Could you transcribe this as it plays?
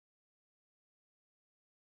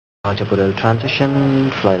Departure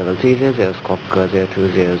transition, flight level 30, squawk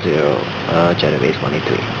 0200, Jetterways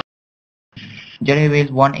 183.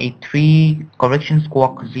 Jetterways 183, correction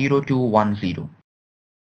squawk 0210.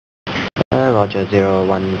 Roger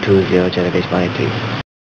 0120, Jetterways 183.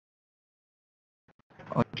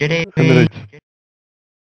 Jetterways,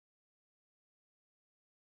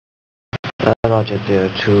 Roger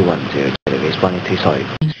 0210, Jetterways 183, sorry.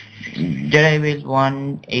 Jetterways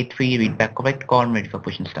 183, read back correct, call ready for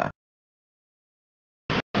push and start.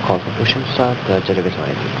 Call for push and start, Jetterways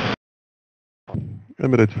 183.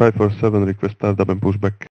 Emirates 547, request start up and push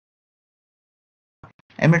back.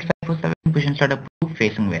 Emirates 547, push and start approved,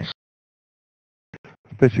 facing west.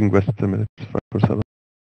 Facing west, Emirates 547.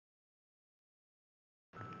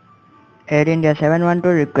 Air India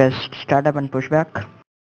 712, request startup and pushback.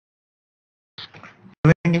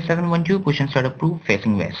 Air India 712, push and start approved,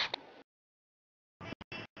 facing west.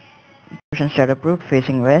 Push and start approved,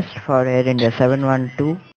 facing west for Air India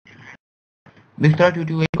 712. Vistara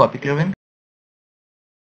 228, copy clearance.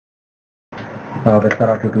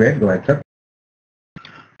 Vistara 228, go ahead, sir.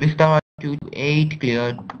 Vistara 228,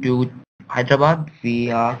 cleared to Hyderabad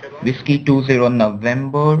via Whiskey 20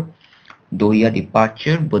 November. Doha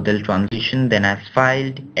departure, Budal transition, then as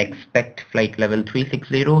filed, expect flight level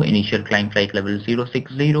 360, initial climb flight level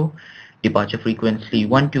 060, departure frequency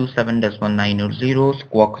 127.190,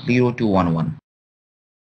 squawk 0211.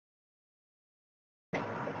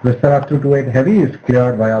 Vistara 228 Heavy is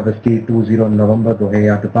cleared via Whiskey 20 November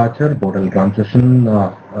Doha departure, Bodal transition,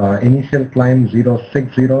 initial climb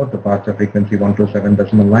 060, departure frequency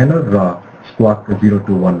 127.9, squawk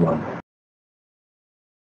 0211.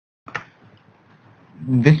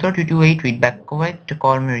 Vistara 228, read back correct,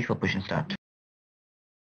 call me ready for push and start.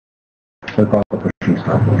 So call for push and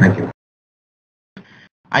start, thank you.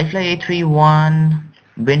 iFly 831,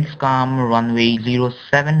 winds calm, runway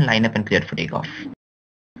 07, line up and cleared for takeoff.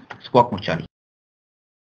 Squawk Muchali.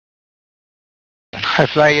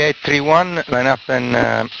 iFly 831, line up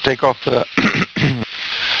and take off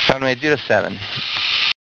runway 07.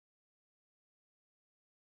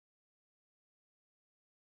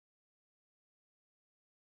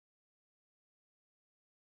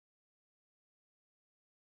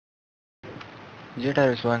 Jet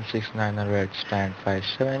Airways 169 red stand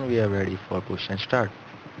 57, we are ready for push and start.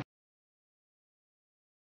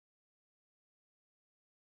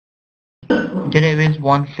 Jet Airways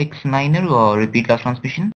 169er, repeat last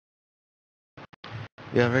transmission.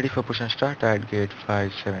 We are ready for push and start at gate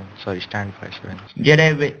 57, sorry, stand 57. Jet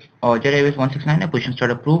Airways 169er, push and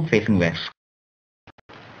start approved, facing west.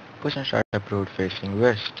 Push and start approved facing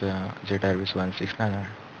west, Jet Airways 169.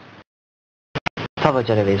 Tower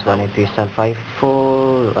Jetterways 183, stand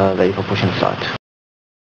 54, ready for push and start.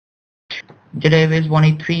 Jet Airways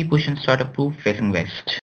 183, push and start approved, facing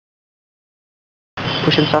west.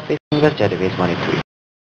 Push and start facing west, Jetterways 183.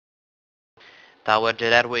 Tower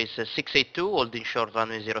Jet Airways 682, holding short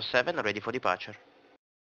runway 07, ready for departure.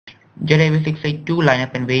 Jet Airways 682, line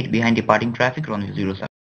up and wait behind departing traffic, runway 07.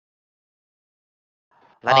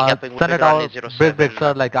 Lining up and wait runway 07. Break,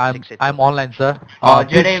 sir, like I'm online, sir.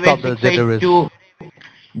 Jet Airways 682,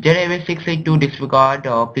 Jet Airways 682, disregard,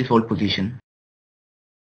 please hold position.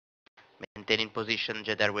 Maintaining position,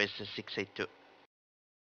 Jet Airways 682.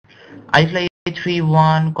 iFly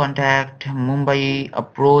 831, contact Mumbai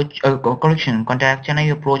approach, correction, contact Chennai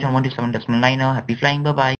approach on 127.9, happy flying,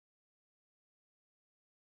 bye-bye.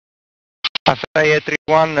 iFly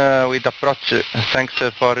 831 with approach, thanks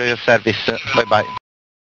for your service, bye-bye.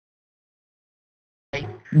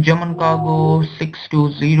 German cargo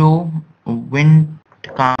 620, wind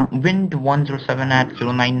 107 at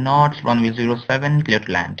 09 knots, runway 07, clear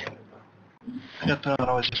to land. Jet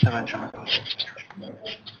Airways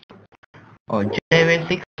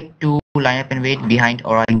 682, line up and wait behind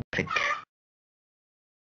arriving traffic.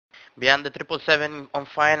 Beyond the 777 on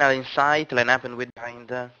final in sight, line up and wait behind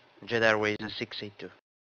Jet Airways 682.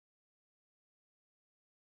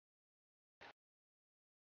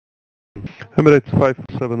 Emirates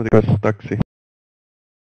 547, request taxi.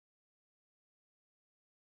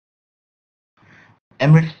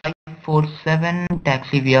 Emirates 547,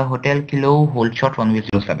 taxi via Hotel Kilo, hold short runway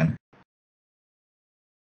 07.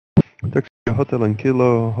 Taxi Hotel and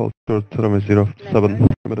Kilo, hold short runway 07,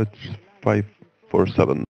 Emirates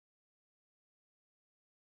 547.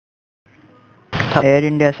 Air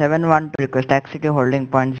India 712, request taxi to holding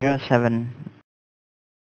point 07.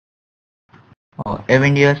 Air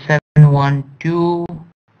India 712,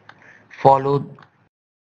 followed.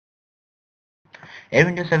 Air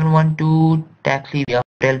India 712, taxi via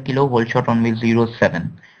Hotel Kilo, hold short runway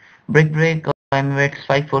 07. Break, Emirates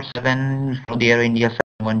 547 for the Air India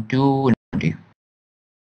 712 in front of you.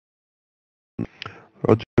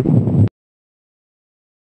 Roger.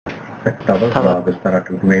 Tower, Vistara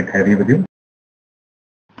 228 heavy with you.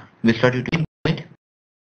 Vistara 228,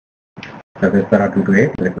 Vistara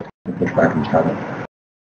 228, requesting push back and start.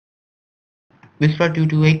 Vistara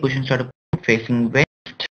 228, push and start facing west.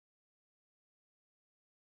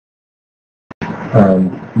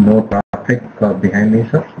 No traffic behind me,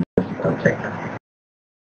 sir. Just check.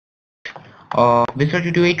 Vistara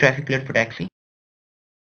 228, traffic cleared for taxi.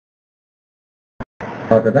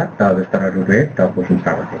 After that, Vistara 228, push and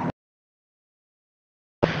start again.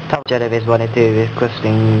 Jet Airways 183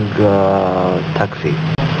 requesting taxi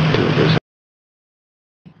to this.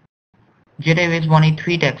 Jet Airways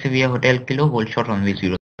 183, taxi via Hotel Kilo, hold short runway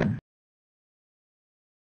 07.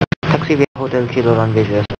 Taxi via Hotel Kilo runway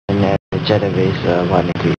 07 Jet Airways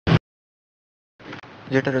 183.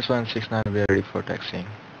 Jet Airways 169, we are ready for taxiing.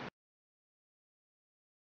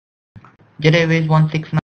 Jet Airways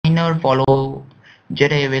 169er, follow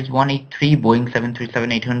Jet Airways 183, Boeing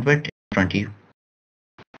 737-800 in front of you.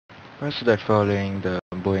 First that following the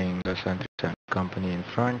Boeing 737 company in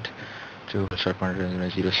front to short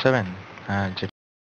 107 and Jet